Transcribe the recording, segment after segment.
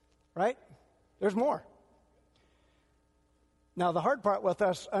right? There's more. Now, the hard part with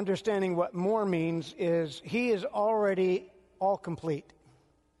us understanding what more means is he is already all complete.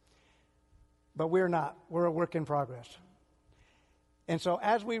 But we're not. We're a work in progress. And so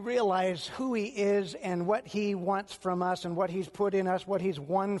as we realize who he is and what he wants from us and what he's put in us, what he's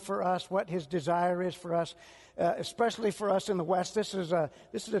won for us, what his desire is for us, especially for us in the West, this is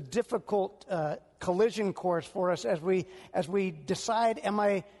a difficult collision course for us as we decide, am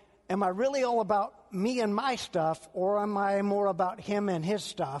I really all about me and my stuff, or am I more about him and his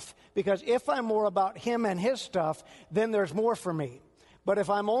stuff? Because if I'm more about him and his stuff, then there's more for me. But if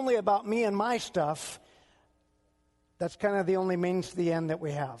I'm only about me and my stuff, that's kind of the only means to the end that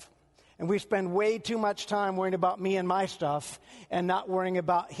we have. And we spend way too much time worrying about me and my stuff and not worrying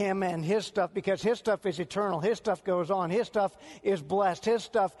about him and his stuff, because his stuff is eternal. His stuff goes on. His stuff is blessed. His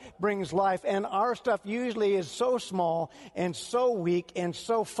stuff brings life. And our stuff usually is so small and so weak and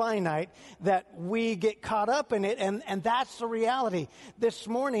so finite that we get caught up in it. And that's the reality. This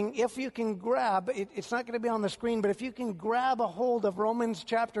morning, if you can grab, it's not going to be on the screen, but if you can grab a hold of Romans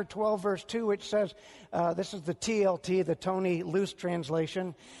chapter 12, verse 2, which says, this is the TLT, the Tony Luce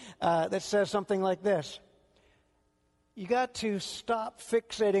translation, that says something like this. You got to stop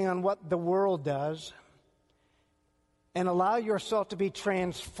fixating on what the world does and allow yourself to be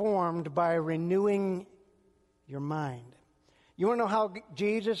transformed by renewing your mind. You want to know how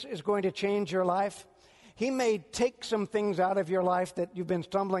Jesus is going to change your life? He may take some things out of your life that you've been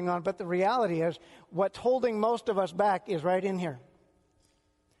stumbling on, but the reality is what's holding most of us back is right in here.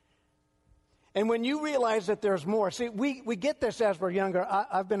 And when you realize that there's more, see, we get this as we're younger.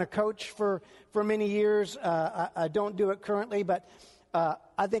 I've been a coach for many years. I don't do it currently, but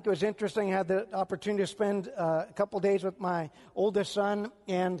I think it was interesting. I had the opportunity to spend a couple days with my oldest son,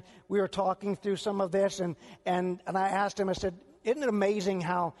 and we were talking through some of this. And I asked him, I said, isn't it amazing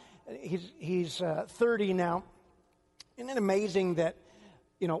how he's 30 now? Isn't it amazing that,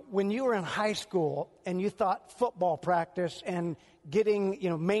 you know, when you were in high school and you thought football practice and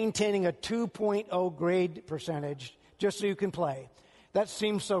maintaining a 2.0 grade percentage just so you can play, that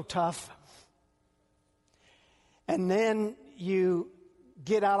seems so tough. And then you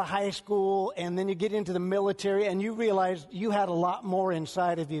get out of high school and then you get into the military and you realize you had a lot more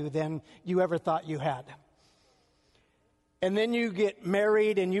inside of you than you ever thought you had. And then you get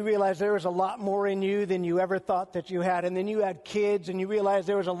married and you realize there was a lot more in you than you ever thought that you had. And then you had kids and you realize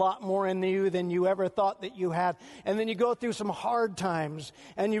there was a lot more in you than you ever thought that you had. And then you go through some hard times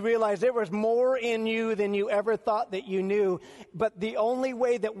and you realize there was more in you than you ever thought that you knew. But the only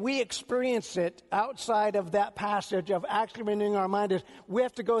way that we experience it outside of that passage of actually renewing our mind is we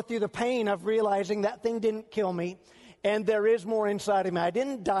have to go through the pain of realizing that thing didn't kill me. And there is more inside of me. I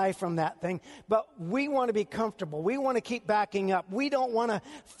didn't die from that thing, but we want to be comfortable. We want to keep backing up. We don't want to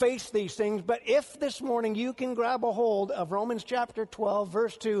face these things. But if this morning you can grab a hold of Romans chapter 12,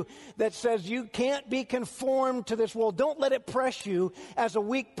 verse 2, that says you can't be conformed to this world. Don't let it press you as a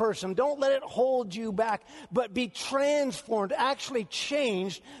weak person. Don't let it hold you back, but be transformed, actually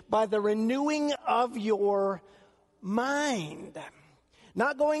changed by the renewing of your mind.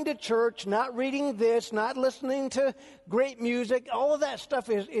 Not going to church, not reading this, not listening to great music. All of that stuff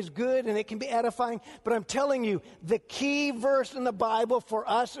is good and it can be edifying. But I'm telling you, the key verse in the Bible for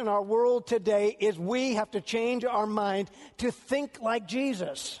us in our world today is we have to change our mind to think like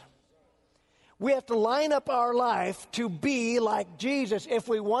Jesus. We have to line up our life to be like Jesus. If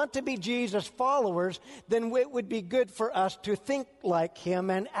we want to be Jesus followers, then it would be good for us to think like him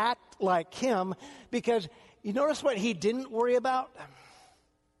and act like him. Because you notice what he didn't worry about?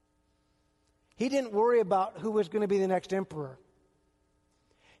 He didn't worry about who was going to be the next emperor.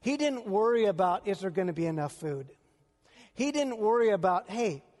 He didn't worry about, is there going to be enough food? He didn't worry about,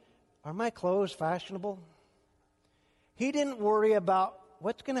 hey, are my clothes fashionable? He didn't worry about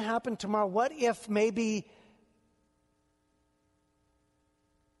what's going to happen tomorrow. What if maybe...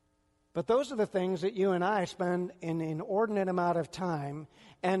 But those are the things that you and I spend an inordinate amount of time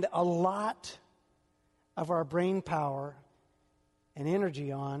and a lot of our brain power and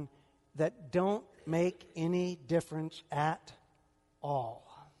energy on that don't make any difference at all.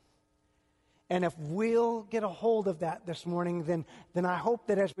 And if we'll get a hold of that this morning, then I hope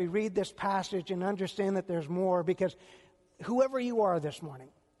that as we read this passage and understand that there's more, because whoever you are this morning,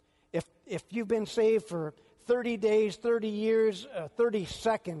 if you've been saved for 30 days, 30 years, 30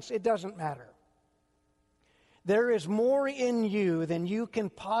 seconds, it doesn't matter. There is more in you than you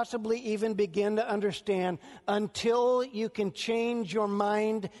can possibly even begin to understand until you can change your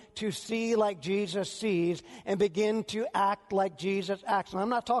mind to see like Jesus sees and begin to act like Jesus acts. And I'm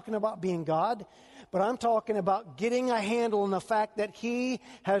not talking about being God, But I'm talking about getting a handle on the fact that He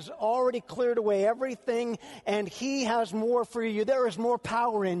has already cleared away everything and He has more for you. There is more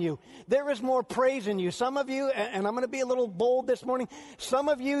power in you. There is more praise in you. Some of you, and I'm going to be a little bold this morning, some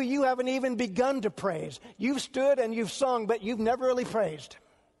of you, you haven't even begun to praise. You've stood and you've sung, but you've never really praised.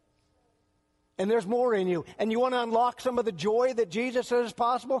 And there's more in you. And you want to unlock some of the joy that Jesus says is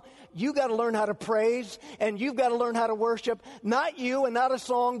possible? You got to learn how to praise, and you've got to learn how to worship. Not you and not a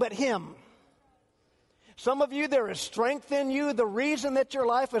song, but Him. Some of you, there is strength in you. The reason that your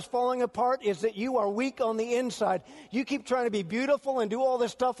life is falling apart is that you are weak on the inside. You keep trying to be beautiful and do all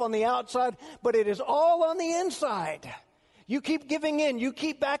this stuff on the outside, but it is all on the inside. You keep giving in. You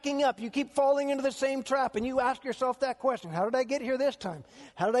keep backing up. You keep falling into the same trap, and you ask yourself that question: how did I get here this time?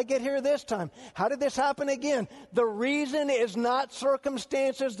 How did I get here this time? How did this happen again? The reason is not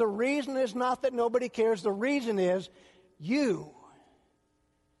circumstances. The reason is not that nobody cares. The reason is you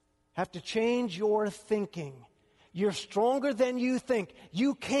have to change your thinking. You're stronger than you think.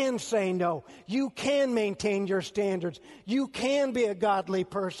 You can say no. You can maintain your standards. You can be a godly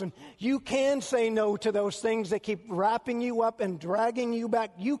person. You can say no to those things that keep wrapping you up and dragging you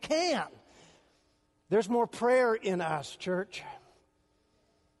back. You can. There's more prayer in us, church.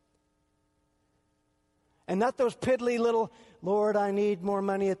 And not those piddly little, Lord, I need more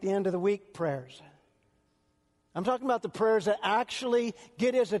money at the end of the week prayers. I'm talking about the prayers that actually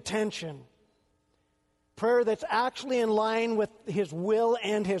get His attention. Prayer that's actually in line with His will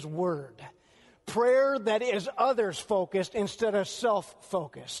and His word. Prayer that is others-focused instead of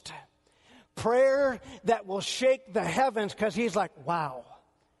self-focused. Prayer that will shake the heavens because He's like, wow.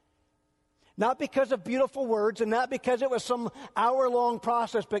 Not because of beautiful words and not because it was some hour-long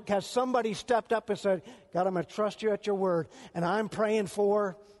process, but because somebody stepped up and said, God, I'm going to trust you at your word. And I'm praying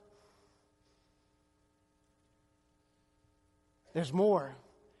for... There's more.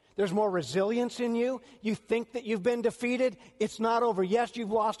 There's more resilience in you. You think that you've been defeated. It's not over. Yes, you've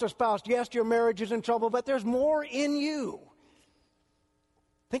lost a spouse. Yes, your marriage is in trouble, but there's more in you.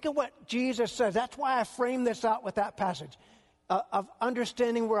 Think of what Jesus says. That's why I framed this out with that passage of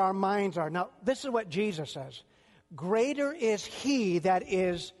understanding where our minds are. Now, this is what Jesus says. Greater is He that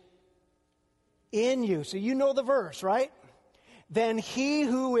is in you. So you know the verse, right? Than he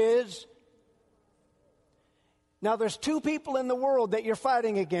who is... Now, there's two people in the world that you're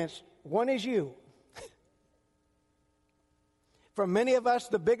fighting against. One is you. For many of us,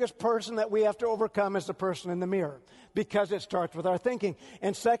 the biggest person that we have to overcome is the person in the mirror, because it starts with our thinking.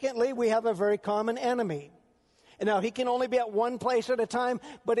 And secondly, we have a very common enemy. And now, he can only be at one place at a time,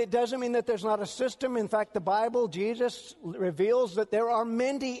 but it doesn't mean that there's not a system. In fact, the Bible, Jesus reveals that there are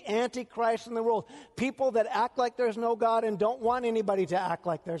many antichrists in the world, people that act like there's no God and don't want anybody to act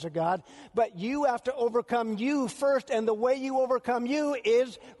like there's a God. But you have to overcome you first, and the way you overcome you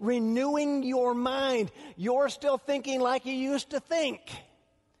is renewing your mind. You're still thinking like you used to think.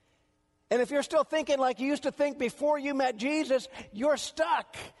 And if you're still thinking like you used to think before you met Jesus, you're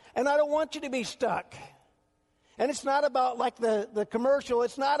stuck. And I don't want you to be stuck. And it's not about like the commercial.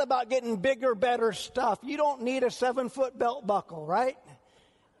 It's not about getting bigger, better stuff. You don't need a 7-foot belt buckle, right?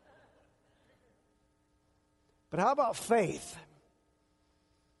 But how about faith?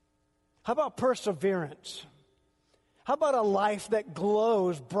 How about perseverance? How about a life that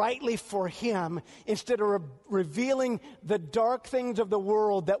glows brightly for Him instead of revealing the dark things of the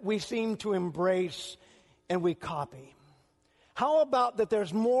world that we seem to embrace and we copy? How about that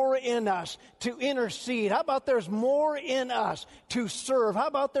there's more in us to intercede? How about there's more in us to serve? How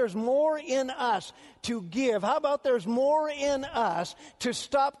about there's more in us to give? How about there's more in us to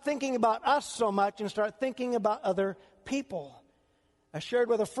stop thinking about us so much and start thinking about other people? I shared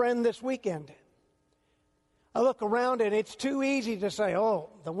with a friend this weekend. I look around and it's too easy to say, oh,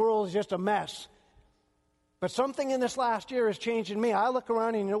 the world is just a mess. But something in this last year has changed in me. I look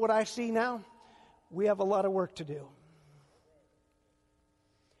around and you know what I see now? We have a lot of work to do.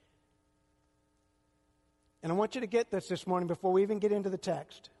 And I want you to get this morning before we even get into the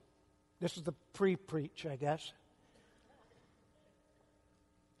text. This is the pre-preach, I guess.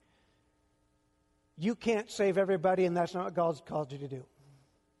 You can't save everybody, and that's not what God's called you to do.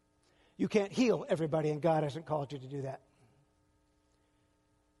 You can't heal everybody, and God hasn't called you to do that.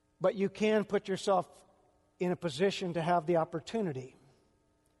 But you can put yourself in a position to have the opportunity.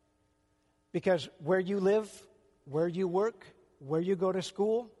 Because where you live, where you work, where you go to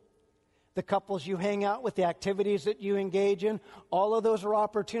school, the couples you hang out with, the activities that you engage in, all of those are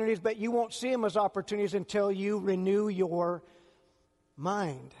opportunities, but you won't see them as opportunities until you renew your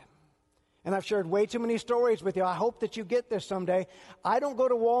mind. And I've shared way too many stories with you. I hope that you get this someday. I don't go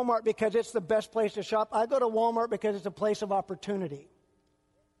to Walmart because it's the best place to shop. I go to Walmart because it's a place of opportunity.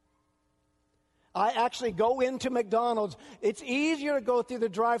 I actually go into McDonald's. It's easier to go through the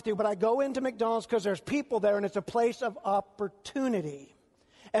drive-thru, but I go into McDonald's because there's people there and it's a place of opportunity.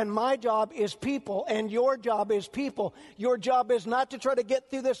 And my job is people, and your job is people. Your job is not to try to get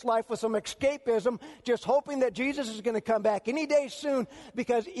through this life with some escapism, just hoping that Jesus is going to come back any day soon,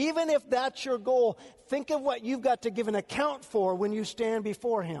 because even if that's your goal, think of what you've got to give an account for when you stand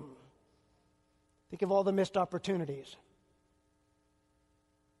before Him. Think of all the missed opportunities.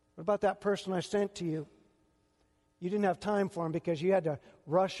 What about that person I sent to you? You didn't have time for him because you had to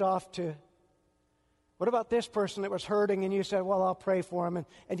rush off to... What about this person that was hurting and you said, well, I'll pray for him,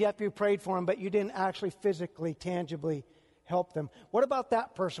 and you have to be prayed for him, but you didn't actually physically, tangibly help them? What about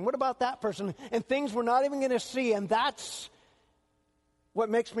that person? What about that person? And things we're not even going to see, and that's what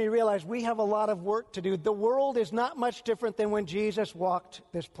makes me realize we have a lot of work to do. The world is not much different than when Jesus walked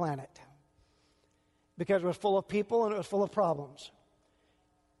this planet, because it was full of people and it was full of problems.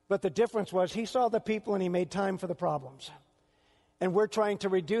 But the difference was He saw the people and He made time for the problems. And we're trying to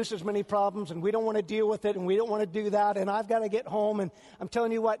reduce as many problems, and we don't want to deal with it, and we don't want to do that, and I've got to get home. And I'm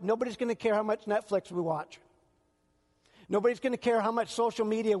telling you what, nobody's going to care how much Netflix we watch. Nobody's going to care how much social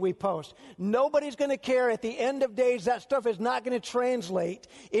media we post. Nobody's going to care. At the end of days, that stuff is not going to translate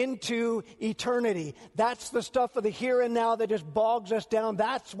into eternity. That's the stuff of the here and now that just bogs us down.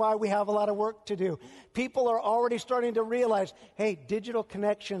 That's why we have a lot of work to do. People are already starting to realize, hey, digital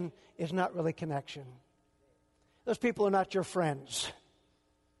connection is not really connection. Those people are not your friends.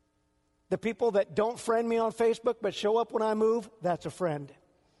 The people that don't friend me on Facebook but show up when I move, that's a friend.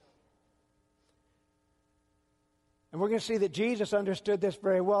 And we're going to see that Jesus understood this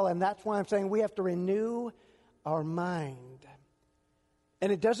very well, and that's why I'm saying we have to renew our mind.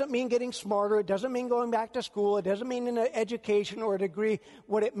 And it doesn't mean getting smarter. It doesn't mean going back to school. It doesn't mean an education or a degree.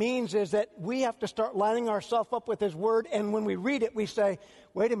 What it means is that we have to start lining ourselves up with His Word, and when we read it, we say,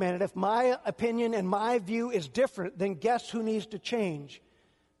 wait a minute, if my opinion and my view is different, then guess who needs to change?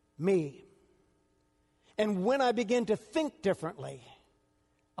 Me. And when I begin to think differently,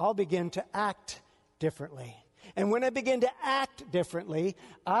 I'll begin to act differently. And when I begin to act differently,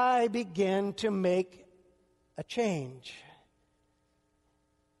 I begin to make a change.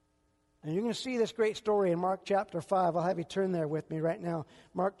 And you're going to see this great story in Mark chapter 5. I'll have you turn there with me right now.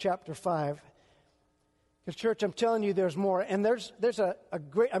 Mark chapter 5. Because, church, I'm telling you there's more. And there's a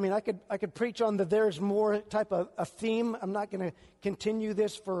great, I could preach on the there's more type of a theme. I'm not going to continue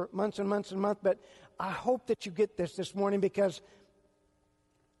this for months and months and months. But I hope that you get this morning, because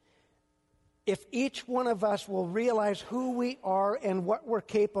if each one of us will realize who we are and what we're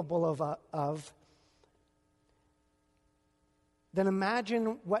capable of, then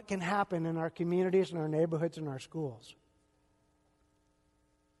imagine what can happen in our communities, in our neighborhoods, in our schools.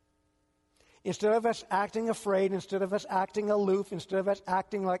 Instead of us acting afraid, instead of us acting aloof, instead of us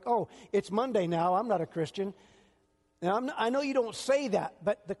acting like, oh, it's Monday now, I'm not a Christian. Now, I know you don't say that,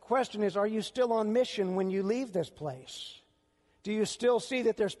 but the question is, are you still on mission when you leave this place? Do you still see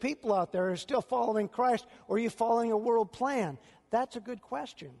that there's people out there who are still following Christ, or are you following a world plan? That's a good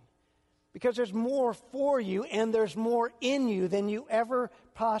question. Because there's more for you and there's more in you than you ever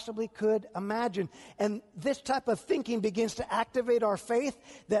possibly could imagine. And this type of thinking begins to activate our faith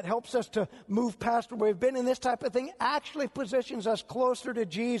that helps us to move past where we've been. And this type of thing actually positions us closer to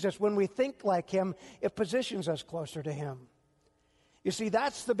Jesus. When we think like Him, it positions us closer to Him. You see,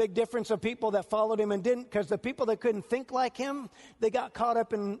 that's the big difference of people that followed Him and didn't, because the people that couldn't think like Him, they got caught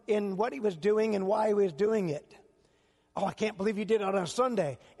up in what He was doing and why He was doing it. Oh, I can't believe you did it on a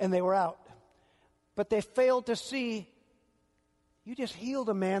Sunday. And they were out. But they failed to see, you just healed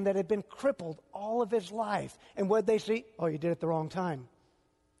a man that had been crippled all of his life. And what did they see? Oh, you did it at the wrong time.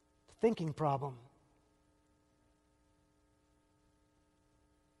 Thinking problem.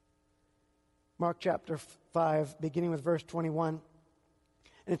 Mark chapter 5, beginning with verse 21.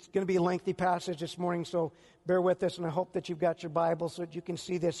 And it's going to be a lengthy passage this morning, so bear with us. And I hope that you've got your Bible so that you can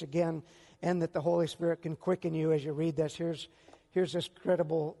see this again, and that the Holy Spirit can quicken you as you read this. Here's this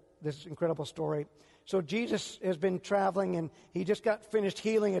incredible story. So Jesus has been traveling, and he just got finished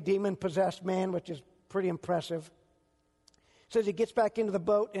healing a demon-possessed man, which is pretty impressive. It says he gets back into the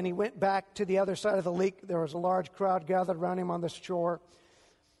boat, and he went back to the other side of the lake. There was a large crowd gathered around him on the shore.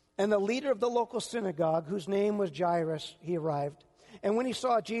 And the leader of the local synagogue, whose name was Jairus, he arrived. And when he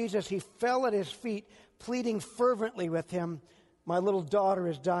saw Jesus, he fell at his feet, pleading fervently with him. My little daughter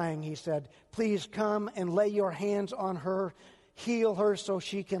is dying, he said. Please come and lay your hands on her, heal her so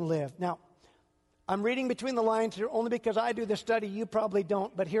she can live. Now, I'm reading between the lines here only because I do the study. You probably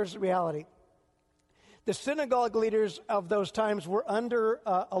don't, but here's the reality. The synagogue leaders of those times were under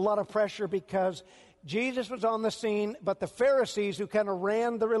a lot of pressure, because Jesus was on the scene, but the Pharisees, who kind of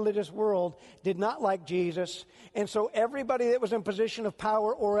ran the religious world, did not like Jesus. And so everybody that was in position of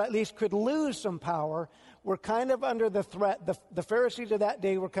power, or at least could lose some power, were kind of under the threat. The Pharisees of that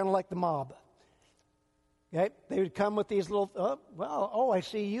day were kind of like the mob. Okay? They would come with these little, I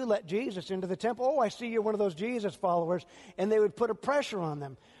see you let Jesus into the temple. Oh, I see you're one of those Jesus followers. And they would put a pressure on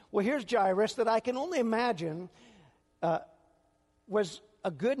them. Well, here's Jairus, that I can only imagine was a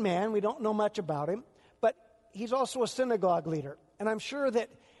good man. We don't know much about him. But he's also a synagogue leader. And I'm sure that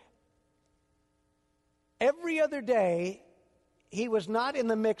every other day, he was not in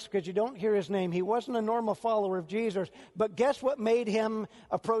the mix because you don't hear his name. He wasn't a normal follower of Jesus. But guess what made him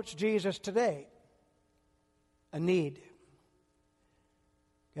approach Jesus today? A need.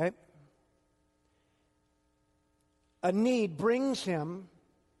 Okay? A need brings him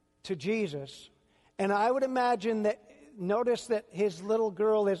to Jesus. And I would imagine that, notice that his little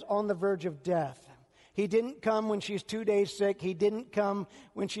girl is on the verge of death. He didn't come when she's 2 days sick. He didn't come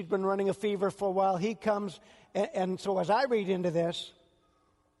when she'd been running a fever for a while. He comes, and so as I read into this,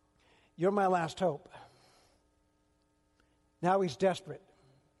 you're my last hope. Now he's desperate.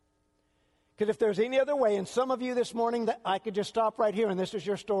 Because if there's any other way, and some of you this morning, that I could just stop right here and this is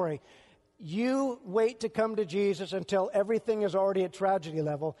your story. You wait to come to Jesus until everything is already at tragedy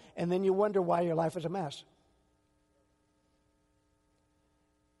level, and then you wonder why your life is a mess.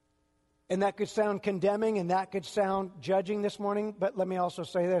 And that could sound condemning, and that could sound judging this morning, but let me also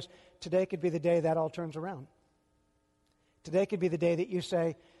say this. Today could be the day that all turns around. Today could be the day that you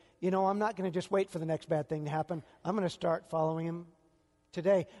say, I'm not going to just wait for the next bad thing to happen. I'm going to start following him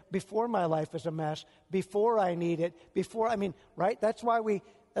today, before my life is a mess, before I need it, right? That's why we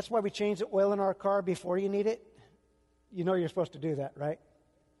change the oil in our car before you need it. You know you're supposed to do that, right?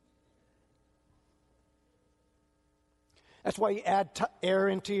 That's why you add air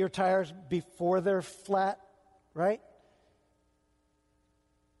into your tires before they're flat, right?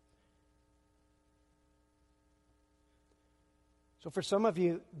 So for some of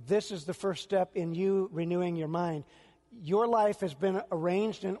you, this is the first step in you renewing your mind. Your life has been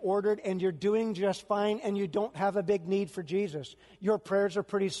arranged and ordered, and you're doing just fine, and you don't have a big need for Jesus. Your prayers are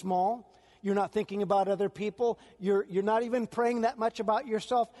pretty small. You're not thinking about other people. You're not even praying that much about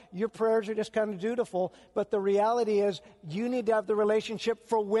yourself. Your prayers are just kind of dutiful. But the reality is, you need to have the relationship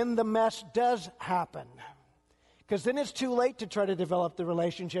for when the mess does happen. Because then it's too late to try to develop the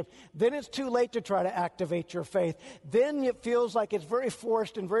relationship. Then it's too late to try to activate your faith. Then it feels like it's very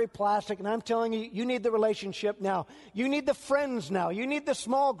forced and very plastic. And I'm telling you, you need the relationship now. You need the friends now. You need the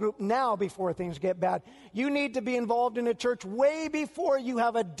small group now before things get bad. You need to be involved in a church way before you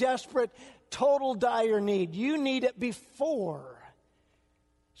have a desperate, total dire need. You need it before,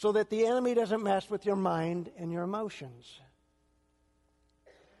 so that the enemy doesn't mess with your mind and your emotions.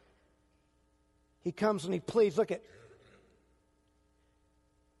 He comes and he pleads. Look at.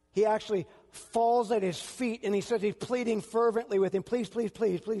 He actually falls at his feet and he says he's pleading fervently with him. Please, please,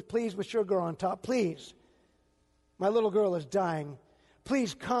 please, please, please, with sugar on top. Please. My little girl is dying.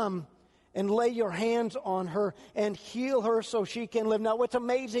 Please come and lay your hands on her and heal her so she can live. Now, what's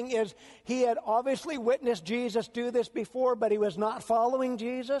amazing is he had obviously witnessed Jesus do this before, but he was not following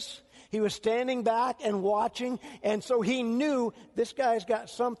Jesus. He was standing back and watching, and so he knew this guy's got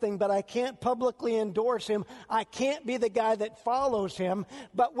something, but I can't publicly endorse him. I can't be the guy that follows him,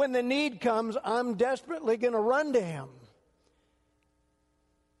 but when the need comes, I'm desperately going to run to him.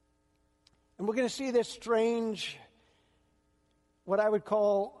 And we're going to see this strange, what I would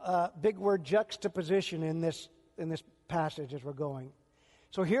call big word juxtaposition in this passage as we're going.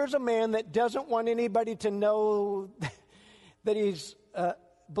 So here's a man that doesn't want anybody to know that he's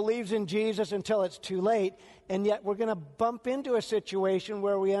believes in Jesus until it's too late, and yet we're going to bump into a situation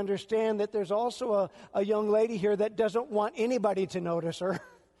where we understand that there's also a young lady here that doesn't want anybody to notice her,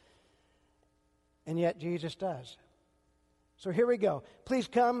 and yet Jesus does. So here we go. Please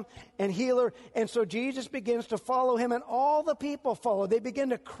come and heal her. And so Jesus begins to follow him, and all the people follow. They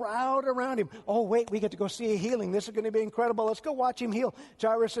begin to crowd around him. Oh, wait, we get to go see a healing. This is going to be incredible. Let's go watch him heal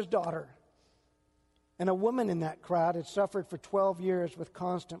Jairus' daughter. And a woman in that crowd had suffered for 12 years with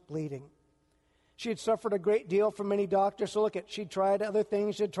constant bleeding. She had suffered a great deal from many doctors. So look at, she'd tried other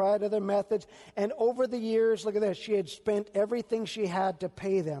things, she'd tried other methods. And over the years, look at this, she had spent everything she had to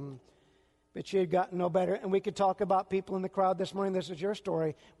pay them. But she had gotten no better. And we could talk about people in the crowd this morning. This is your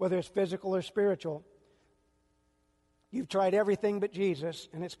story, whether it's physical or spiritual. You've tried everything but Jesus,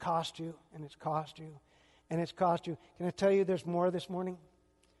 and it's cost you, and it's cost you, and it's cost you. Can I tell you there's more this morning?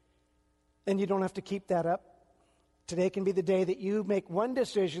 And you don't have to keep that up. Today can be the day that you make one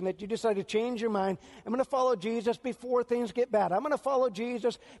decision, that you decide to change your mind. I'm going to follow Jesus before things get bad. I'm going to follow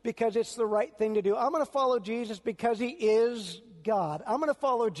Jesus because it's the right thing to do. I'm going to follow Jesus because he is God. I'm going to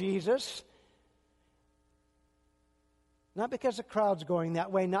follow Jesus not because the crowd's going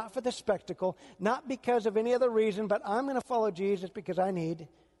that way, not for the spectacle, not because of any other reason, but I'm going to follow Jesus because I need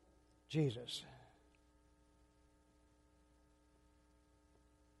Jesus.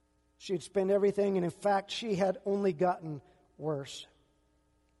 She'd spent everything, and in fact, she had only gotten worse.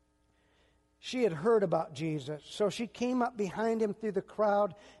 She had heard about Jesus, so she came up behind him through the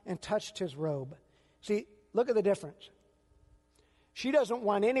crowd and touched his robe. See, look at the difference. She doesn't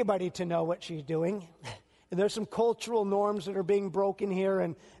want anybody to know what she's doing. And there's some cultural norms that are being broken here,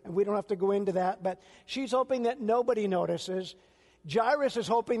 and we don't have to go into that, but she's hoping that nobody notices. Jairus is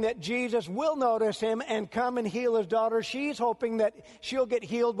hoping that Jesus will notice him and come and heal his daughter. She's hoping that she'll get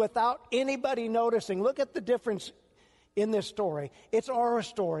healed without anybody noticing. Look at the difference in this story. It's our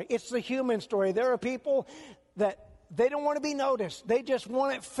story. It's the human story. There are people that they don't want to be noticed. They just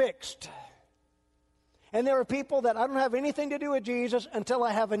want it fixed. And there are people that I don't have anything to do with Jesus until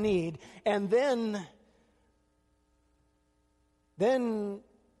I have a need. And then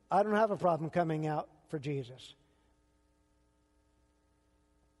I don't have a problem coming out for Jesus.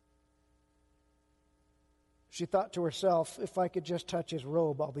 She thought to herself, if I could just touch his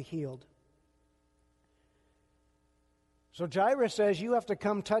robe, I'll be healed. So Jairus says, you have to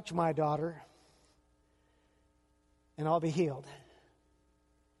come touch my daughter, and I'll be healed.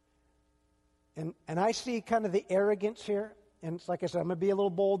 And I see kind of the arrogance here. And it's like I said, I'm going to be a little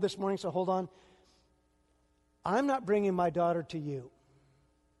bold this morning, so hold on. I'm not bringing my daughter to you.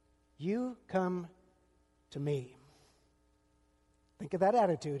 You come to me. Think of that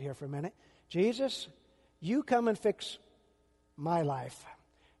attitude here for a minute. Jesus, you come and fix my life.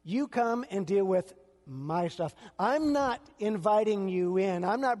 You come and deal with my stuff. I'm not inviting you in.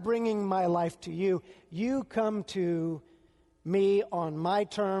 I'm not bringing my life to you. You come to me on my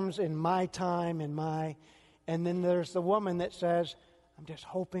terms, in my time, And then there's the woman that says, I'm just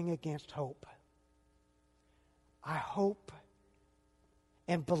hoping against hope. I hope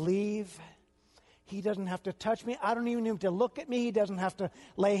and believe. He doesn't have to touch me. I don't even need him to look at me. He doesn't have to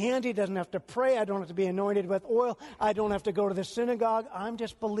lay hands. He doesn't have to pray. I don't have to be anointed with oil. I don't have to go to the synagogue. I'm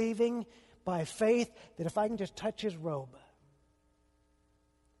just believing by faith that if I can just touch his robe,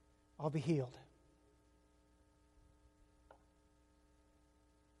 I'll be healed.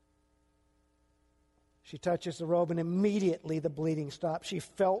 She touches the robe and immediately the bleeding stopped. She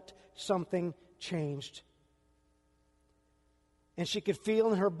felt something changed. And she could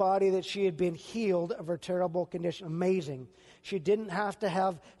feel in her body that she had been healed of her terrible condition. Amazing. She didn't have to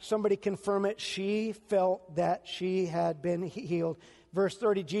have somebody confirm it. She felt that she had been healed. Verse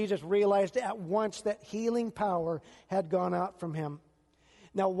 30, Jesus realized at once that healing power had gone out from him.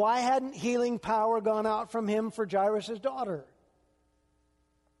 Now, why hadn't healing power gone out from him for Jairus' daughter?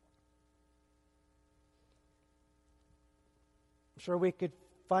 I'm sure we could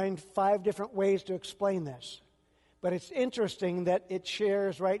find 5 different ways to explain this. But it's interesting that it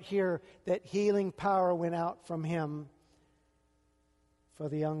shares right here that healing power went out from him for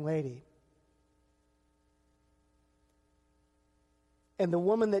the young lady. And the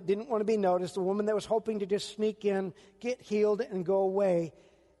woman that didn't want to be noticed, the woman that was hoping to just sneak in, get healed, and go away,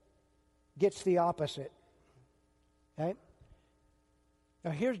 gets the opposite. Okay?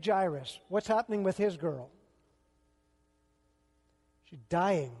 Now here's Jairus. What's happening with his girl? She's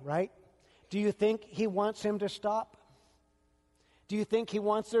dying, right? Do you think he wants him to stop? Do you think he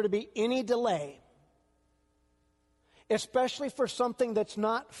wants there to be any delay? Especially for something that's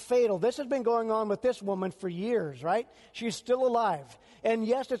not fatal. This has been going on with this woman for years, right? She's still alive. And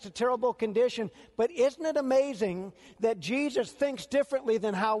yes, it's a terrible condition, but isn't it amazing that Jesus thinks differently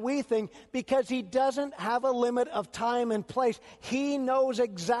than how we think because he doesn't have a limit of time and place. He knows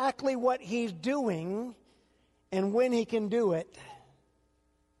exactly what he's doing and when he can do it.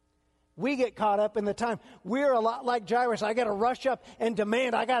 We get caught up in the time. We're a lot like Jairus. I got to rush up and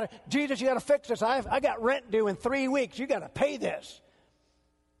demand. Jesus, you got to fix this. I got rent due in 3 weeks. You got to pay this.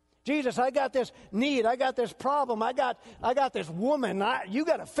 Jesus, I got this need. I got this problem. I got this woman. You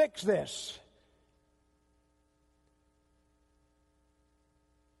got to fix this.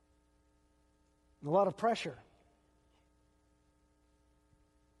 A lot of pressure.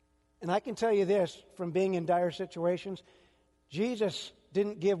 And I can tell you this from being in dire situations, Jesus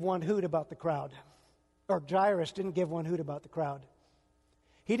didn't give one hoot about the crowd. Or Jairus didn't give one hoot about the crowd.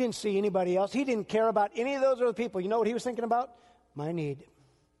 He didn't see anybody else. He didn't care about any of those other people. You know what he was thinking about? My need.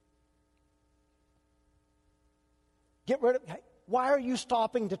 Get rid of. Why are you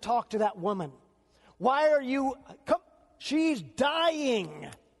stopping to talk to that woman? Why are you... Come, she's dying.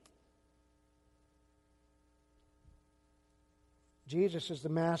 Jesus is the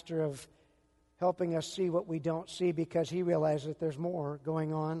master of helping us see what we don't see because he realizes that there's more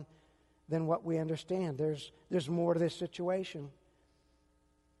going on than what we understand. There's more to this situation.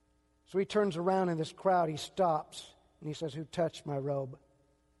 So he turns around in this crowd, he stops, and he says, "Who touched my robe?"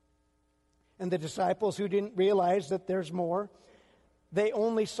 And the disciples who didn't realize that there's more, they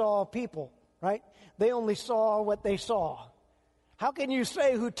only saw people, right? They only saw what they saw. How can you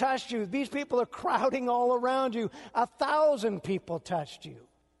say who touched you? These people are crowding all around you. 1,000 people touched you.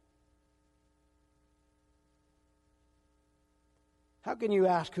 How can you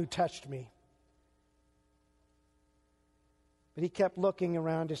ask who touched me? But he kept looking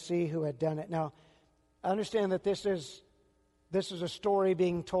around to see who had done it. Now, I understand that this is a story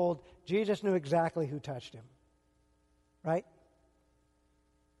being told. Jesus knew exactly who touched him, right?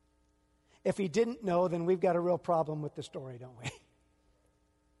 If he didn't know, then we've got a real problem with the story, don't we?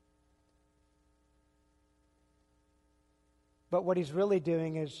 But what he's really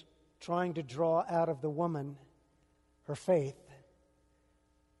doing is trying to draw out of the woman her faith,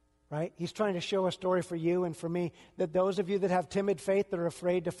 right? He's trying to show a story for you and for me that those of you that have timid faith that are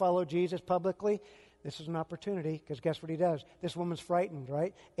afraid to follow Jesus publicly, this is an opportunity, because guess what he does? This woman's frightened,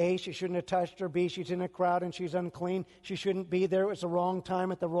 right? A, she shouldn't have touched her. B, she's in a crowd and she's unclean. She shouldn't be there. It was the wrong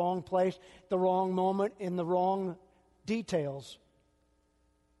time at the wrong place, the wrong moment, in the wrong details.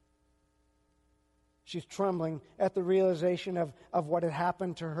 She's trembling at the realization of what had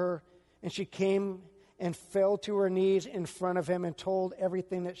happened to her. And she came and fell to her knees in front of him and told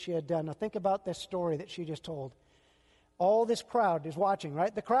everything that she had done. Now think about this story that she just told. All this crowd is watching,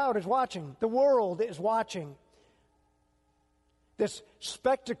 right? The crowd is watching. The world is watching. This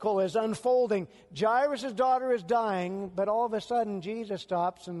spectacle is unfolding. Jairus' daughter is dying, but all of a sudden Jesus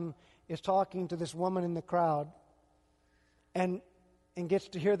stops and is talking to this woman in the crowd and gets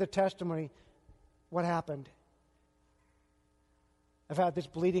to hear the testimony. What happened? I've had this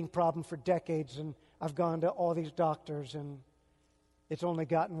bleeding problem for decades, and I've gone to all these doctors, and it's only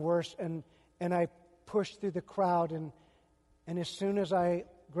gotten worse. And I pushed through the crowd, and as soon as I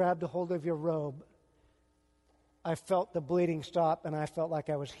grabbed a hold of your robe, I felt the bleeding stop, and I felt like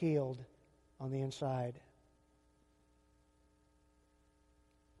I was healed on the inside.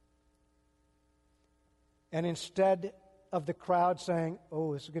 And instead of the crowd saying,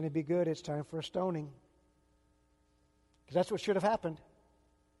 "Oh, this is going to be good, it's time for a stoning," because that's what should have happened,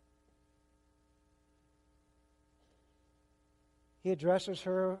 he addresses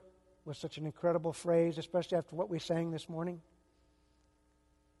her with such an incredible phrase, especially after what we sang this morning.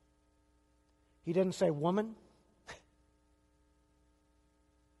 He didn't say woman. He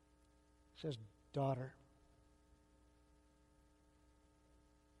says daughter.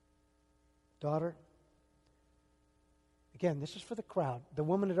 Daughter. Again, this is for the crowd. The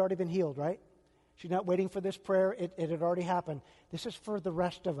woman had already been healed, right? She's not waiting for this prayer. It had already happened. This is for the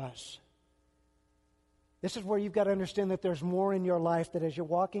rest of us. This is where you've got to understand that there's more in your life, that as you're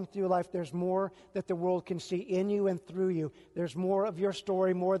walking through life, there's more that the world can see in you and through you. There's more of your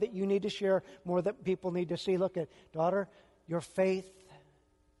story, more that you need to share, more that people need to see. Look at, daughter, your faith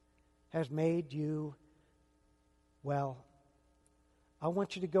has made you well. I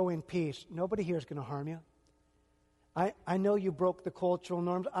want you to go in peace. Nobody here is going to harm you. I know you broke the cultural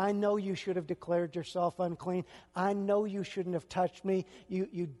norms. I know you should have declared yourself unclean. I know you shouldn't have touched me.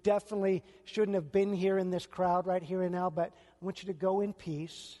 You definitely shouldn't have been here in this crowd right here and now, but I want you to go in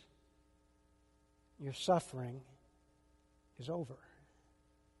peace. Your suffering is over.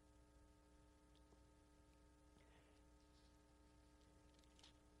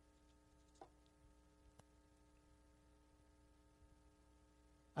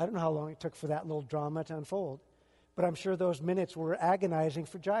 I don't know how long it took for that little drama to unfold. But I'm sure those minutes were agonizing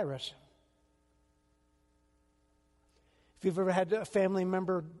for Jairus. If you've ever had a family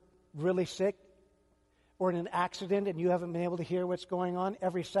member really sick or in an accident and you haven't been able to hear what's going on,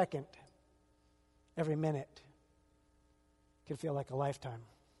 every second, every minute can feel like a lifetime.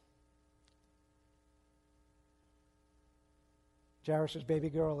 Jairus' baby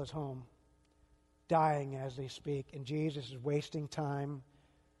girl is home, dying as they speak, and Jesus is wasting time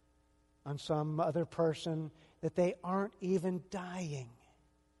on some other person that they aren't even dying.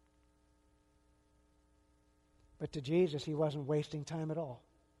 But to Jesus, he wasn't wasting time at all.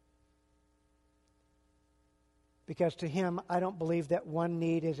 Because to him, I don't believe that one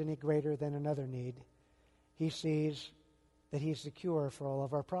need is any greater than another need. He sees that he's the cure for all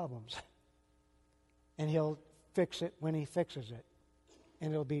of our problems. And he'll fix it when he fixes it.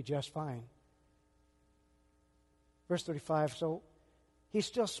 And it'll be just fine. Verse 35, so he's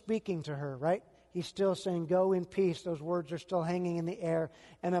still speaking to her, right? he's still saying, go in peace. Those words are still hanging in the air.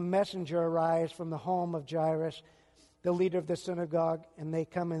 And a messenger arrives from the home of Jairus, the leader of the synagogue, and they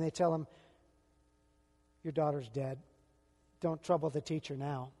come and they tell him, your daughter's dead. Don't trouble the teacher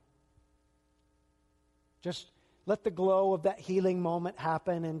now. Just let the glow of that healing moment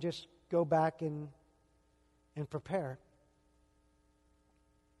happen and just go back and prepare.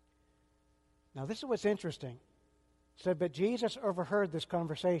 Now, this is what's interesting. It said, but Jesus overheard this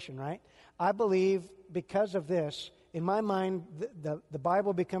conversation, right? I believe because of this, in my mind, the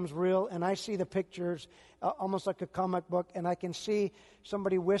Bible becomes real, and I see the pictures almost like a comic book, and I can see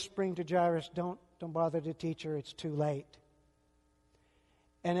somebody whispering to Jairus, don't bother the teacher, it's too late.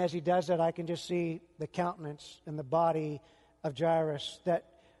 And as he does that, I can just see the countenance and the body of Jairus that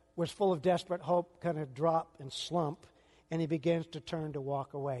was full of desperate hope kind of drop and slump, and he begins to turn to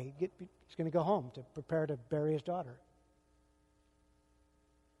walk away. He's going to go home to prepare to bury his daughter.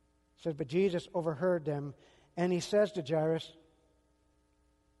 It says, but Jesus overheard them, and he says to Jairus,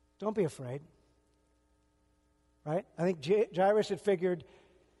 don't be afraid. Right? I think Jairus had figured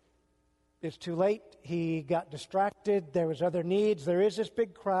it's too late. He got distracted. There was other needs. There is this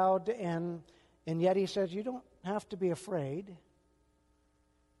big crowd, and yet he says, you don't have to be afraid.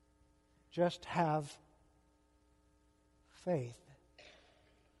 Just have faith.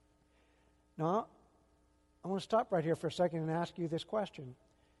 Now, I want to stop right here for a second and ask you this question.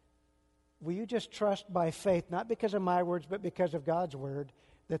 Will you just trust by faith, not because of my words, but because of God's word,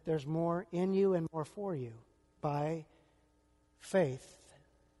 that there's more in you and more for you by faith?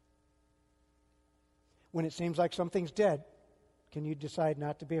 When it seems like something's dead, can you decide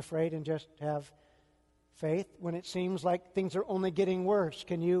not to be afraid and just have faith? When it seems like things are only getting worse,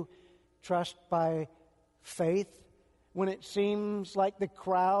 can you trust by faith? When it seems like the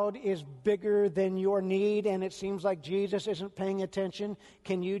crowd is bigger than your need and it seems like Jesus isn't paying attention,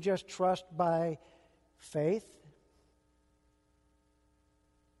 can you just trust by faith?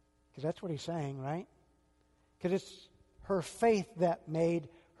 Because that's what he's saying, right? Because it's her faith that made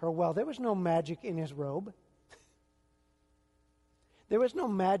her well. There was no magic in his robe. There was no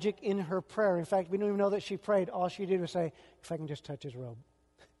magic in her prayer. In fact, we don't even know that she prayed. All she did was say, if I can just touch his robe.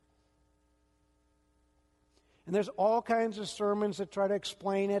 And there's all kinds of sermons that try to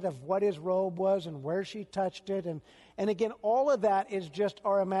explain it, of what his robe was and where she touched it. And again, all of that is just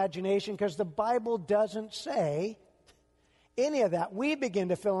our imagination, because the Bible doesn't say any of that. We begin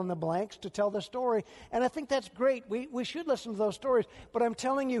to fill in the blanks to tell the story. And I think that's great. We should listen to those stories. But I'm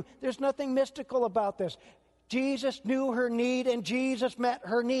telling you, there's nothing mystical about this. Jesus knew her need and Jesus met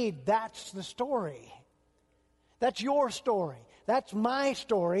her need. That's the story. That's your story. That's my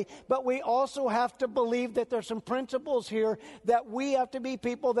story. But we also have to believe that there's some principles here that we have to be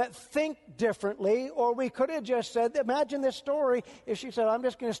people that think differently. Or we could have just said, imagine this story if she said, I'm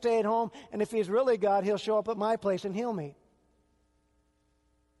just going to stay at home, and if he's really God, he'll show up at my place and heal me.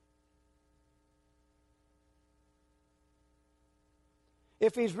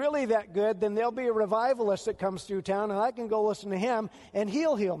 If he's really that good, then there'll be a revivalist that comes through town, and I can go listen to him, and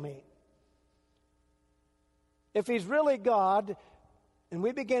he'll heal me. If he's really God, and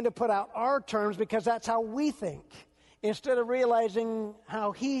we begin to put out our terms because that's how we think, instead of realizing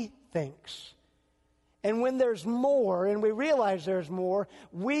how he thinks. And when there's more, and we realize there's more,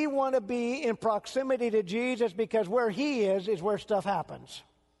 we want to be in proximity to Jesus, because where he is where stuff happens.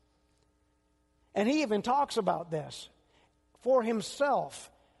 And he even talks about this. For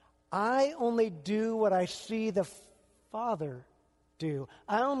himself, I only do what I see the Father do.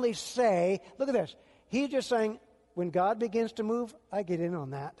 I only say, look at this. He's just saying, when God begins to move, I get in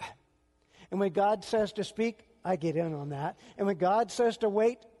on that. And when God says to speak, I get in on that. And when God says to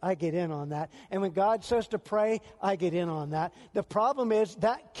wait, I get in on that. And when God says to pray, I get in on that. The problem is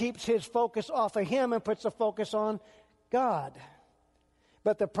that keeps his focus off of him and puts the focus on God.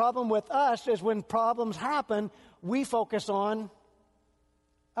 But the problem with us is when problems happen, we focus on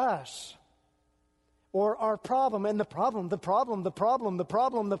us or our problem. And the problem.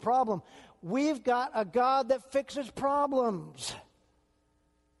 We've got a God that fixes problems.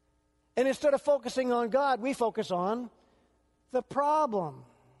 And instead of focusing on God, we focus on the problem.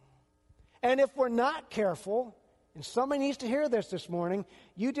 And if we're not careful, and somebody needs to hear this morning,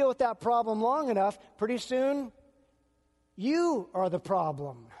 you deal with that problem long enough, pretty soon you are the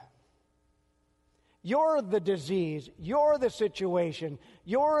problem. You're the disease. You're the situation.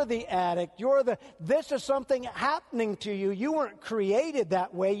 You're the addict. This is something happening to you. You weren't created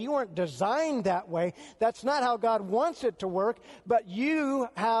that way. You weren't designed that way. That's not how God wants it to work. But you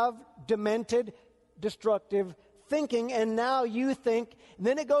have demented, destructive thinking, and now you think, and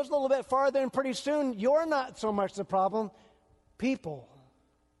then it goes a little bit farther, and pretty soon you're not so much the problem. People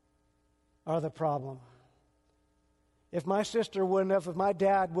are the problem. If my sister wouldn't have, if my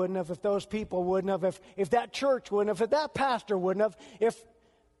dad wouldn't have, if those people wouldn't have, if that church wouldn't have, if that pastor wouldn't have,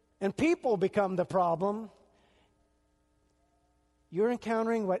 and people become the problem, you're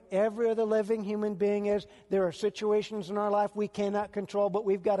encountering what every other living human being is. There are situations in our life we cannot control, but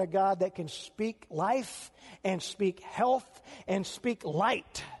we've got a God that can speak life and speak health and speak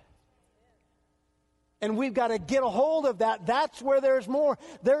light. And we've got to get a hold of that. That's where there's more.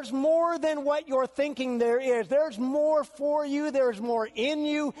 There's more than what you're thinking there is. There's more for you. There's more in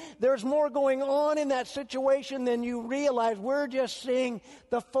you. There's more going on in that situation than you realize. We're just seeing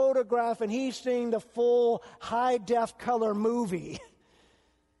the photograph and he's seeing the full high-def color movie.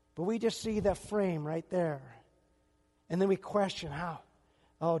 But we just see the frame right there. And then we question how.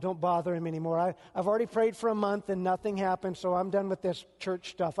 Oh, don't bother him anymore. I've already prayed for a month and nothing happened, so I'm done with this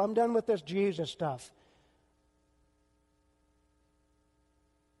church stuff. I'm done with this Jesus stuff.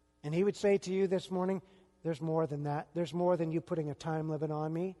 And he would say to you this morning, there's more than that. There's more than you putting a time limit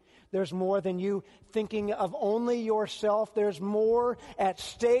on me. There's more than you thinking of only yourself. There's more at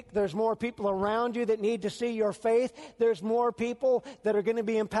stake. There's more people around you that need to see your faith. There's more people that are going to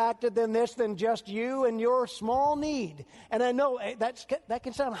be impacted than this, than just you and your small need. And I know that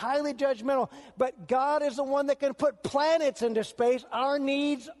can sound highly judgmental, but God is the one that can put planets into space. Our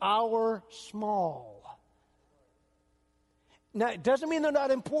needs are small. Now, it doesn't mean they're not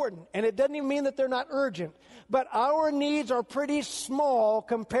important, and it doesn't even mean that they're not urgent, but our needs are pretty small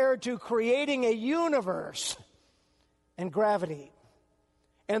compared to creating a universe and gravity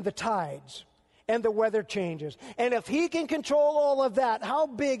and the tides and the weather changes. And if he can control all of that, how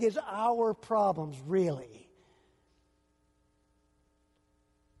big is our problems really?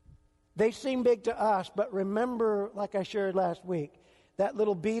 They seem big to us, but remember, like I shared last week, that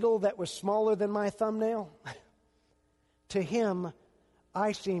little beetle that was smaller than my thumbnail? To him,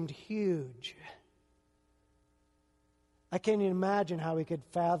 I seemed huge. I can't even imagine how he could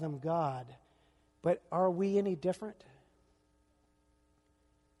fathom God. But are we any different?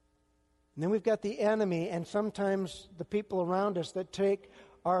 And then we've got the enemy and sometimes the people around us that take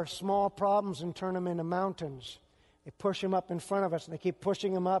our small problems and turn them into mountains. They push them up in front of us, and they keep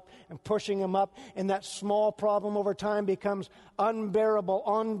pushing them up and pushing them up, and that small problem over time becomes unbearable,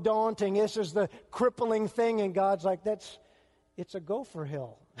 undaunting. This is the crippling thing, and God's like, it's a gopher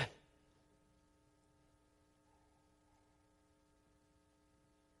hill.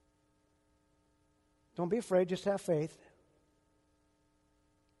 Don't be afraid, just have faith.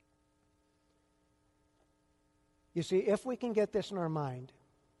 You see, if we can get this in our mind,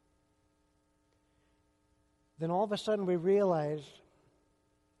 then all of a sudden we realize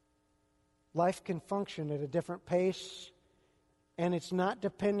life can function at a different pace, and it's not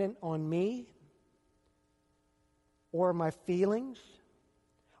dependent on me or my feelings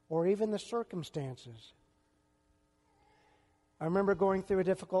or even the circumstances. I remember going through a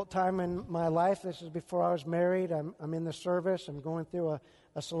difficult time in my life. This is before I was married. I'm in the service. I'm going through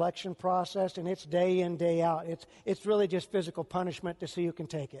a selection process, and it's day in, day out. It's really just physical punishment to see who can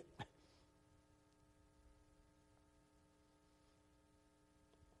take it.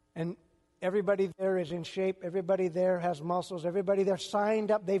 And everybody there is in shape. Everybody there has muscles. Everybody there signed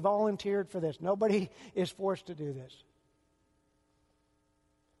up. They volunteered for this. Nobody is forced to do this.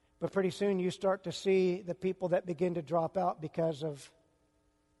 But pretty soon you start to see the people that begin to drop out because of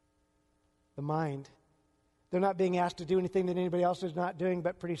the mind. They're not being asked to do anything that anybody else is not doing,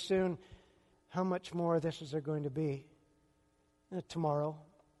 but pretty soon, how much more of this is there going to be? Tomorrow,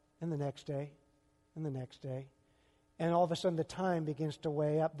 and the next day, and the next day. And all of a sudden the time begins to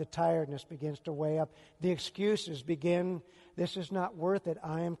weigh up. The tiredness begins to weigh up. The excuses begin. This is not worth it.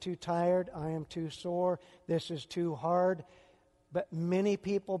 I am too tired. I am too sore. This is too hard. But many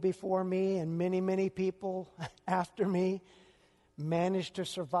people before me and many, many people after me managed to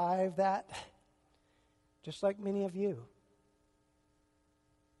survive that, just like many of you.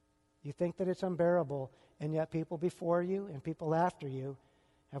 You think that it's unbearable, and yet people before you and people after you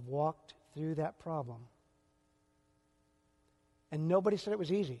have walked through that problem. And nobody said it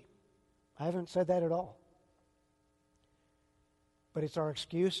was easy. I haven't said that at all. But it's our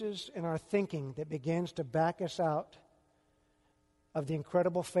excuses and our thinking that begins to back us out of the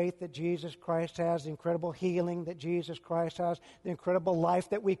incredible faith that Jesus Christ has, the incredible healing that Jesus Christ has, the incredible life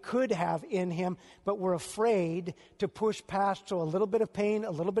that we could have in Him, but we're afraid to push past. So a little bit of pain,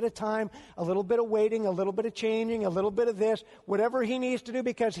 a little bit of time, a little bit of waiting, a little bit of changing, a little bit of this, whatever He needs to do,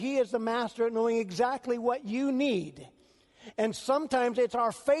 because He is the master at knowing exactly what you need. And sometimes it's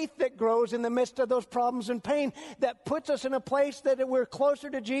our faith that grows in the midst of those problems and pain that puts us in a place that we're closer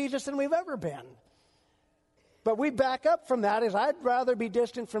to Jesus than we've ever been. But we back up from that as I'd rather be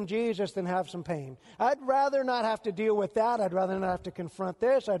distant from Jesus than have some pain. I'd rather not have to deal with that. I'd rather not have to confront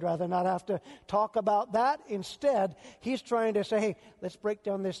this. I'd rather not have to talk about that. Instead, he's trying to say, hey, let's break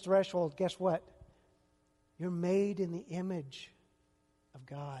down this threshold. Guess what? You're made in the image of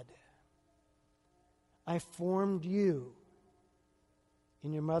God. I formed you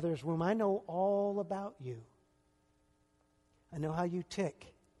in your mother's womb. I know all about you. I know how you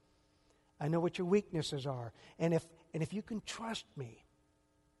tick. I know what your weaknesses are. And if you can trust me.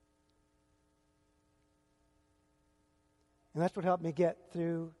 And that's what helped me get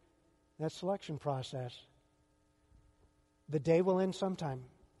through that selection process. The day will end sometime.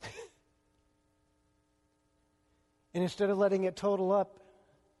 And instead of letting it total up,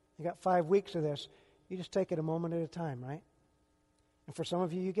 you got 5 weeks of this, you just take it a moment at a time, right? And for some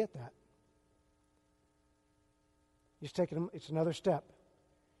of you, you get that. You just take it, it's another step.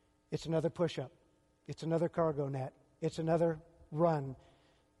 It's another push-up. It's another cargo net. It's another run.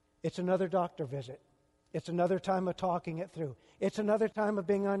 It's another doctor visit. It's another time of talking it through. It's another time of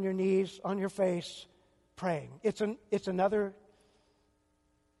being on your knees, on your face, praying. It's another...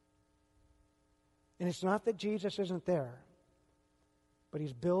 And it's not that Jesus isn't there, but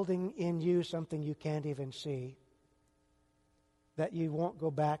He's building in you something you can't even see, that you won't go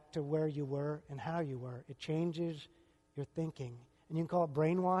back to where you were and how you were. It changes your thinking. And you can call it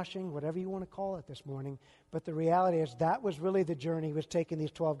brainwashing, whatever you want to call it this morning. But the reality is that was really the journey He was taking these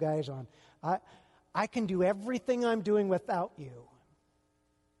 12 guys on. I can do everything I'm doing without you.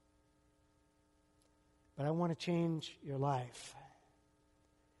 But I want to change your life.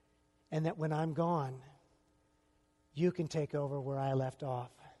 And that when I'm gone, you can take over where I left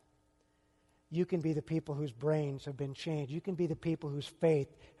off. You can be the people whose brains have been changed. You can be the people whose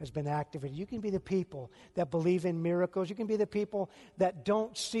faith has been activated. You can be the people that believe in miracles. You can be the people that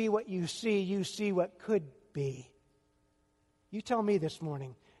don't see what you see what could be. You tell me this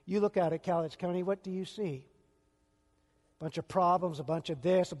morning, you look out at Cowlitz County, what do you see? A bunch of problems, a bunch of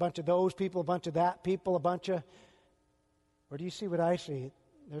this, a bunch of those people, a bunch of that people, a bunch of... Or do you see what I see?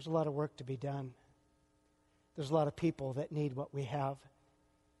 There's a lot of work to be done. There's a lot of people that need what we have.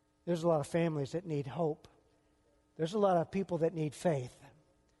 There's a lot of families that need hope. There's a lot of people that need faith.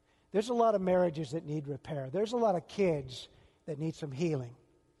 There's a lot of marriages that need repair. There's a lot of kids that need some healing.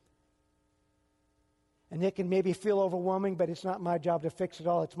 And it can maybe feel overwhelming, but it's not my job to fix it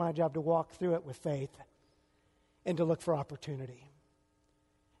all. It's my job to walk through it with faith and to look for opportunity.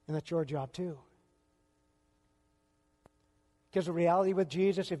 And that's your job too. Because the reality with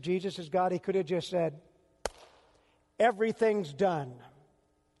Jesus, if Jesus is God, He could have just said, everything's done.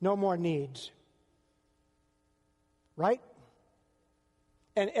 No more needs. Right?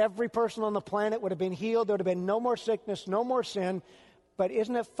 And every person on the planet would have been healed. There would have been no more sickness, no more sin. But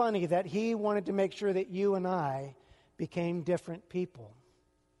isn't it funny that He wanted to make sure that you and I became different people?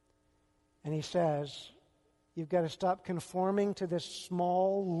 And He says, you've got to stop conforming to this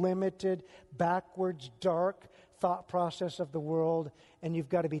small, limited, backwards, dark thought process of the world, and you've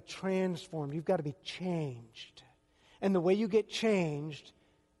got to be transformed. You've got to be changed. And the way you get changed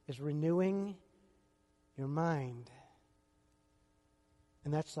is renewing your mind.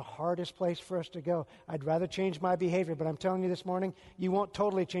 And that's the hardest place for us to go. I'd rather change my behavior, but I'm telling you this morning, you won't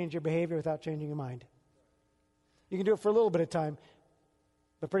totally change your behavior without changing your mind. You can do it for a little bit of time,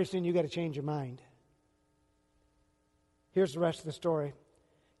 but pretty soon you've got to change your mind. Here's the rest of the story.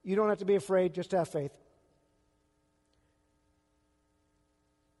 You don't have to be afraid, just have faith.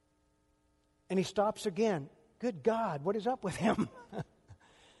 And he stops again. Good God, what is up with him?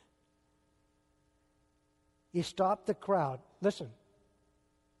 He stopped the crowd. Listen,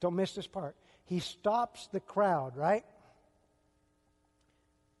 don't miss this part. He stops the crowd, right?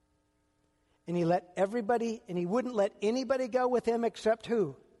 And he let everybody, and he wouldn't let anybody go with him except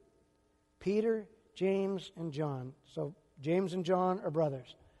who? Peter, James, and John. So James and John are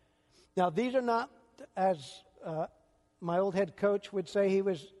brothers. Now, these are not, as my old head coach would say, he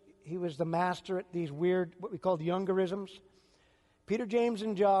was the master at these weird, what we called Youngerisms. Peter, James,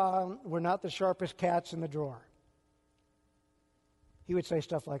 and John were not the sharpest cats in the drawer. He would say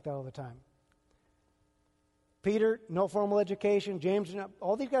stuff like that all the time. Peter, no formal education. James,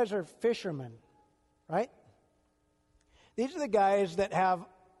 all these guys are fishermen, right? These are the guys that have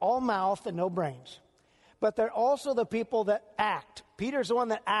all mouth and no brains. But they're also the people that act. Peter's the one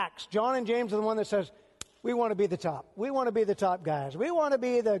that acts. John and James are the one that says, we want to be the top. We want to be the top guys. We want to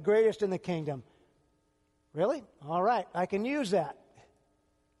be the greatest in the kingdom. Really? All right, I can use that.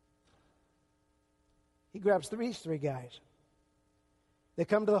 He grabs these three guys. They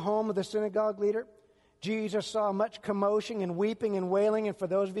come to the home of the synagogue leader. Jesus saw much commotion and weeping and wailing. And for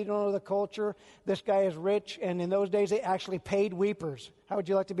those of you who don't know the culture, this guy is rich, and in those days they actually paid weepers. How would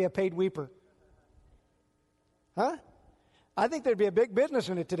you like to be a paid weeper? Huh? I think there'd be a big business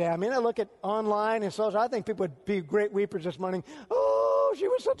in it today. I mean, I look at online and social, I think people would be great weepers this morning. Oh, she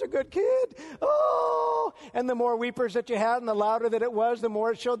was such a good kid. Oh, and the more weepers that you had and the louder that it was, the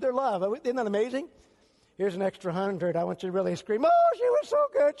more it showed their love. Isn't that amazing? Here's an extra 100. I want you to really scream, oh, she was so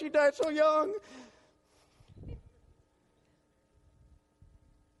good. She died so young.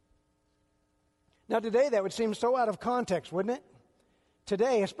 Now, today that would seem so out of context, wouldn't it?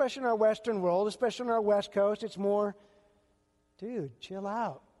 Today, especially in our Western world, especially on our West Coast, it's more, dude, chill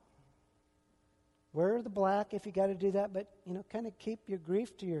out. Wear the black if you got to do that, but, kind of keep your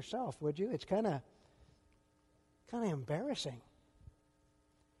grief to yourself, would you? It's kind of embarrassing.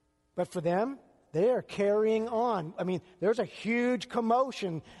 But for them, they are carrying on. I mean, there's a huge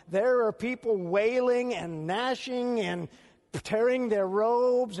commotion. There are people wailing and gnashing and tearing their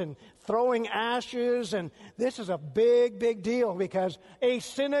robes and throwing ashes, and this is a big, big deal because a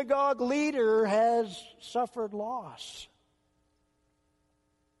synagogue leader has suffered loss.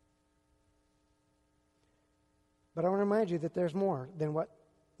 But I want to remind you that there's more than what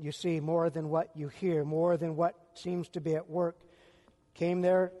you see, more than what you hear, more than what seems to be at work. Came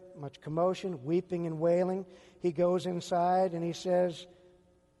there, much commotion, weeping and wailing. He goes inside and he says,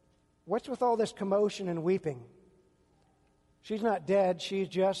 what's with all this commotion and weeping? She's not dead, she's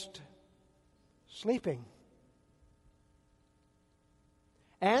just sleeping.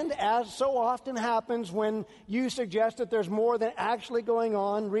 And as so often happens when you suggest that there's more than actually going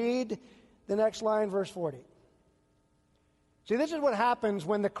on, read the next line, verse 40. See, this is what happens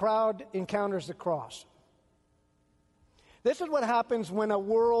when the crowd encounters the cross. This is what happens when a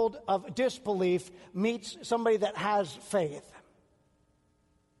world of disbelief meets somebody that has faith.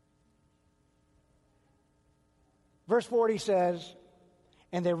 Verse 40 says,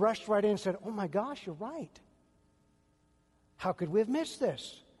 and they rushed right in and said, oh my gosh, you're right. How could we have missed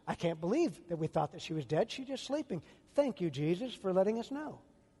this? I can't believe that we thought that she was dead. She's just sleeping. Thank you, Jesus, for letting us know.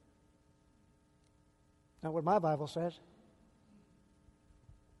 Not what my Bible says.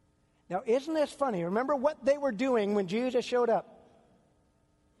 Now, isn't this funny? Remember what they were doing when Jesus showed up?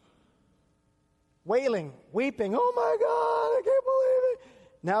 Wailing, weeping. Oh my God, I can't believe it.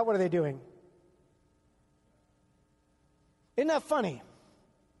 Now what are they doing? Isn't that funny?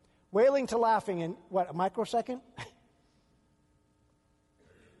 Wailing to laughing in, what, a microsecond?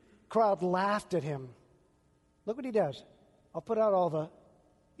 Crowd laughed at him. Look what he does. I'll put out all the,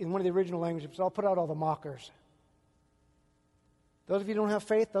 in one of the original languages, I'll put out all the mockers. Those of you who don't have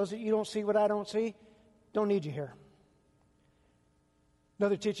faith, those of you who don't see what I don't see, don't need you here.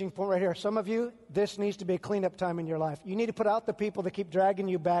 Another teaching point right here. Some of you, this needs to be a cleanup time in your life. You need to put out the people that keep dragging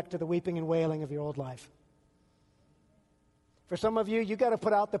you back to the weeping and wailing of your old life. For some of you, you got to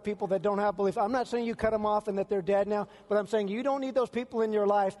put out the people that don't have belief. I'm not saying you cut them off and that they're dead now, but I'm saying you don't need those people in your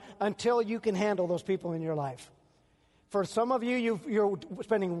life until you can handle those people in your life. For some of you, you're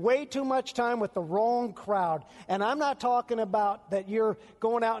spending way too much time with the wrong crowd. And I'm not talking about that you're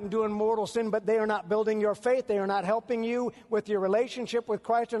going out and doing mortal sin, but they are not building your faith. They are not helping you with your relationship with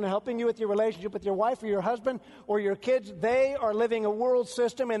Christ. They're not helping you with your relationship with your wife or your husband or your kids. They are living a world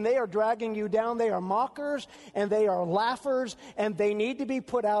system, and they are dragging you down. They are mockers, and they are laughers, and they need to be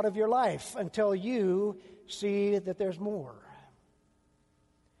put out of your life until you see that there's more.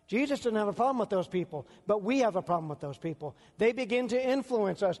 Jesus didn't have a problem with those people, but we have a problem with those people. They begin to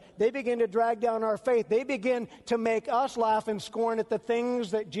influence us. They begin to drag down our faith. They begin to make us laugh and scorn at the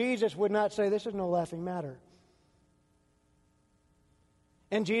things that Jesus would not say, this is no laughing matter.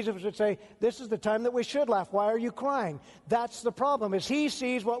 And Jesus would say, this is the time that we should laugh. Why are you crying? That's the problem, is he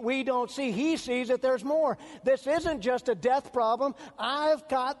sees what we don't see. He sees that there's more. This isn't just a death problem. I've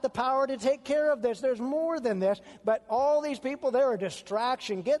got the power to take care of this. There's more than this. But all these people, they're a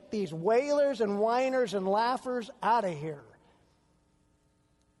distraction. Get these wailers and whiners and laughers out of here.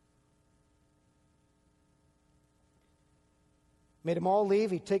 Made them all leave.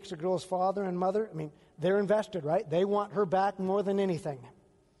 He takes the girl's father and mother. I mean, they're invested, right? They want her back more than anything.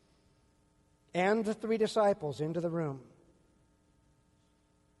 And the 3 disciples into the room.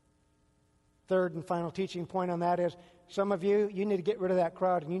 Third and final teaching point on that is, some of you, you need to get rid of that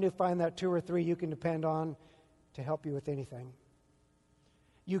crowd, and you need to find that 2 or 3 you can depend on to help you with anything.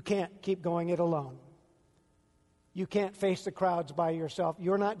 You can't keep going it alone. You can't face the crowds by yourself.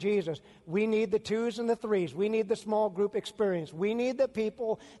 You're not Jesus. We need the 2s and the 3s. We need the small group experience. We need the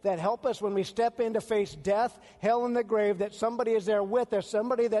people that help us when we step in to face death, hell, and the grave, that somebody is there with us,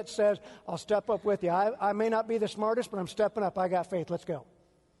 somebody that says, I'll step up with you. I may not be the smartest, but I'm stepping up. I got faith. Let's go.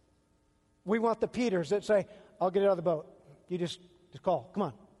 We want the Peters that say, I'll get out of the boat. You just call. Come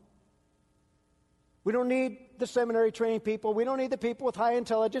on. We don't need the seminary trained people. We don't need the people with high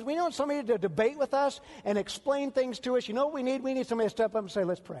intelligence. We don't need somebody to debate with us and explain things to us. You know what we need? We need somebody to step up and say,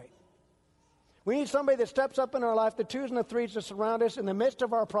 let's pray. We need somebody that steps up in our life, the twos and the threes, to surround us in the midst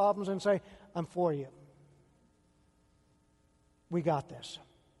of our problems and say, I'm for you. We got this.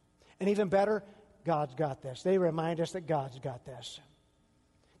 And even better, God's got this. They remind us that God's got this.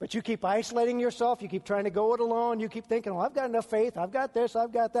 But you keep isolating yourself. You keep trying to go it alone. You keep thinking, well, I've got enough faith. I've got this.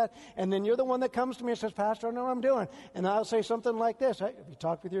 I've got that. And then you're the one that comes to me and says, Pastor, I know what I'm doing. And I'll say something like this. Hey, have you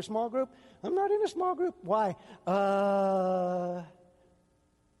talked with your small group? I'm not in a small group. Why?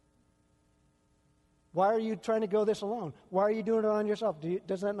 Why are you trying to go this alone? Why are you doing it on yourself?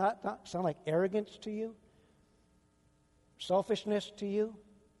 Does that not sound like arrogance to you? Selfishness to you?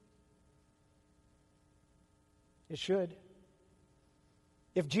 It should.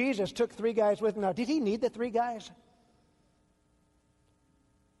 If Jesus took 3 guys with him, now, did he need the 3 guys?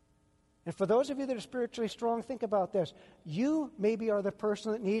 And for those of you that are spiritually strong, think about this. You maybe are the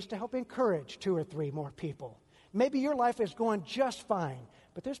person that needs to help encourage 2 or 3 more people. Maybe your life is going just fine,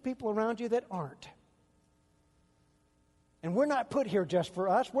 but there's people around you that aren't. And we're not put here just for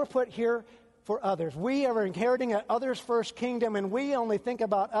us. We're put here for others. We are inheriting an others first kingdom, and we only think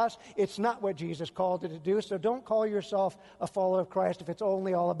about us. It's not what Jesus called you to do, so don't call yourself a follower of Christ if it's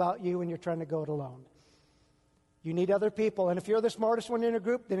only all about you and you're trying to go it alone. You need other people, and if you're the smartest one in a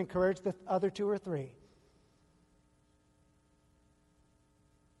group, then encourage the other 2 or 3.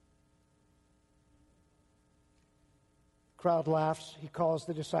 Crowd laughs. He calls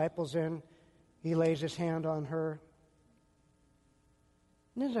the disciples in. He lays his hand on her.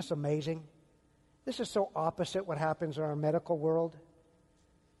 Isn't this amazing? This is so opposite what happens in our medical world.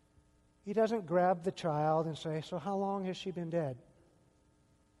 He doesn't grab the child and say, so how long has she been dead?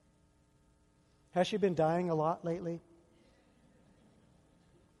 Has she been dying a lot lately?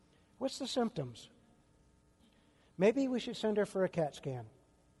 What's the symptoms? Maybe we should send her for a CAT scan.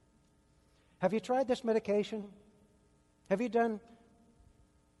 Have you tried this medication? Have you done?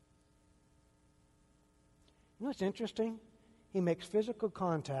 You know what's interesting? He makes physical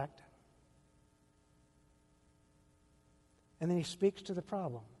contact, and then he speaks to the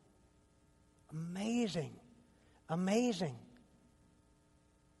problem. Amazing. Amazing.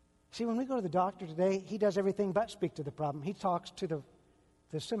 See, when we go to the doctor today, he does everything but speak to the problem. He talks to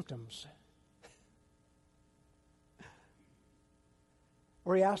the symptoms.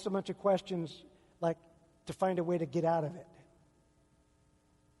 Or he asks a bunch of questions like to find a way to get out of it.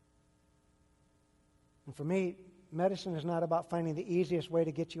 And for me, medicine is not about finding the easiest way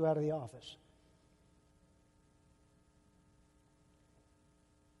to get you out of the office.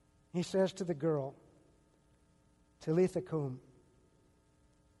 He says to the girl, Talitha cum,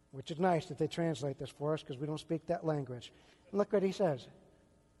 which is nice that they translate this for us because we don't speak that language. And look what he says.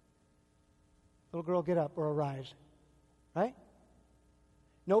 Little girl, get up or arise. Right?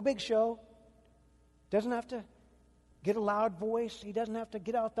 No big show. Doesn't have to get a loud voice. He doesn't have to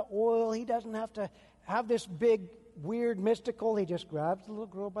get out the oil. He doesn't have to have this big, weird, mystical. He just grabs the little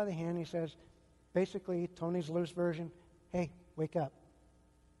girl by the hand. He says, basically, Tony's loose version, hey, wake up.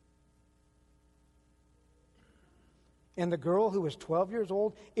 And the girl, who was 12 years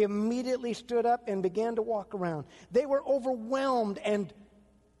old, immediately stood up and began to walk around. They were overwhelmed and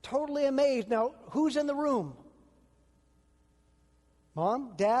totally amazed. Now, who's in the room?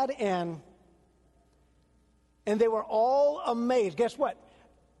 Mom, Dad, and they were all amazed. Guess what?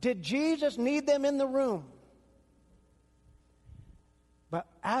 Did Jesus need them in the room? But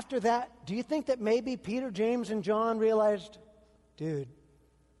after that, do you think that maybe Peter, James, and John realized, dude,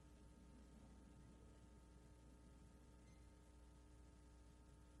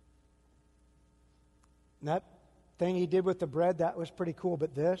 that thing he did with the bread, that was pretty cool,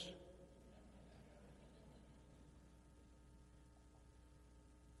 but this?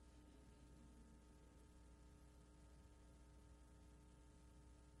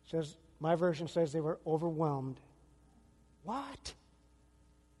 Says, my version says they were overwhelmed. What?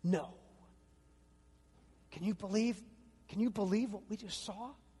 No. Can you believe what we just saw?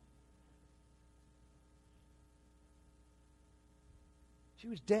 She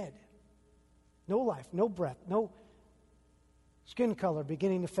was dead. No life, no breath, no skin color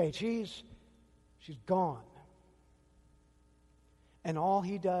beginning to fade. She's gone. And all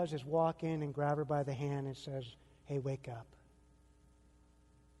he does is walk in and grab her by the hand and says, hey, wake up.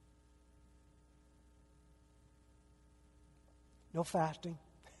 No fasting.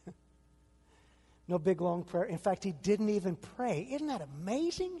 No big long prayer. In fact, he didn't even pray. Isn't that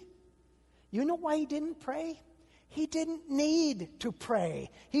amazing? You know why he didn't pray? He didn't need to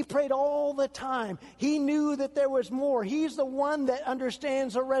pray. He prayed all the time. He knew that there was more. He's the one that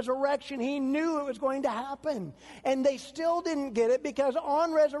understands the resurrection. He knew it was going to happen. And they still didn't get it because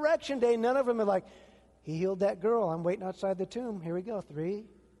on Resurrection Day, none of them are like, he healed that girl. I'm waiting outside the tomb. Here we go. 3,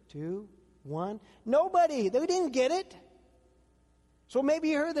 2, 1. Nobody. They didn't get it. So maybe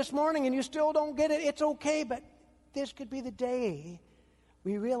you're here this morning and you still don't get it. It's okay, but this could be the day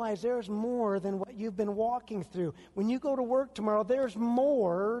we realize there's more than what you've been walking through. When you go to work tomorrow, there's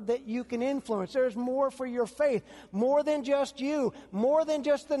more that you can influence. There's more for your faith. More than just you. More than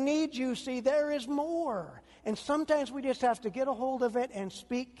just the needs you see. There is more. And sometimes we just have to get a hold of it and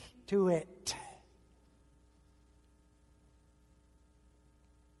speak to it.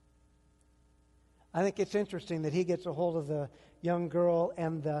 I think it's interesting that he gets a hold of the young girl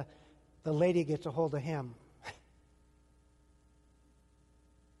and the lady gets a hold of him.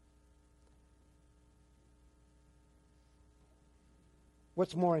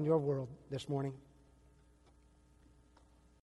 What's more in your world this morning?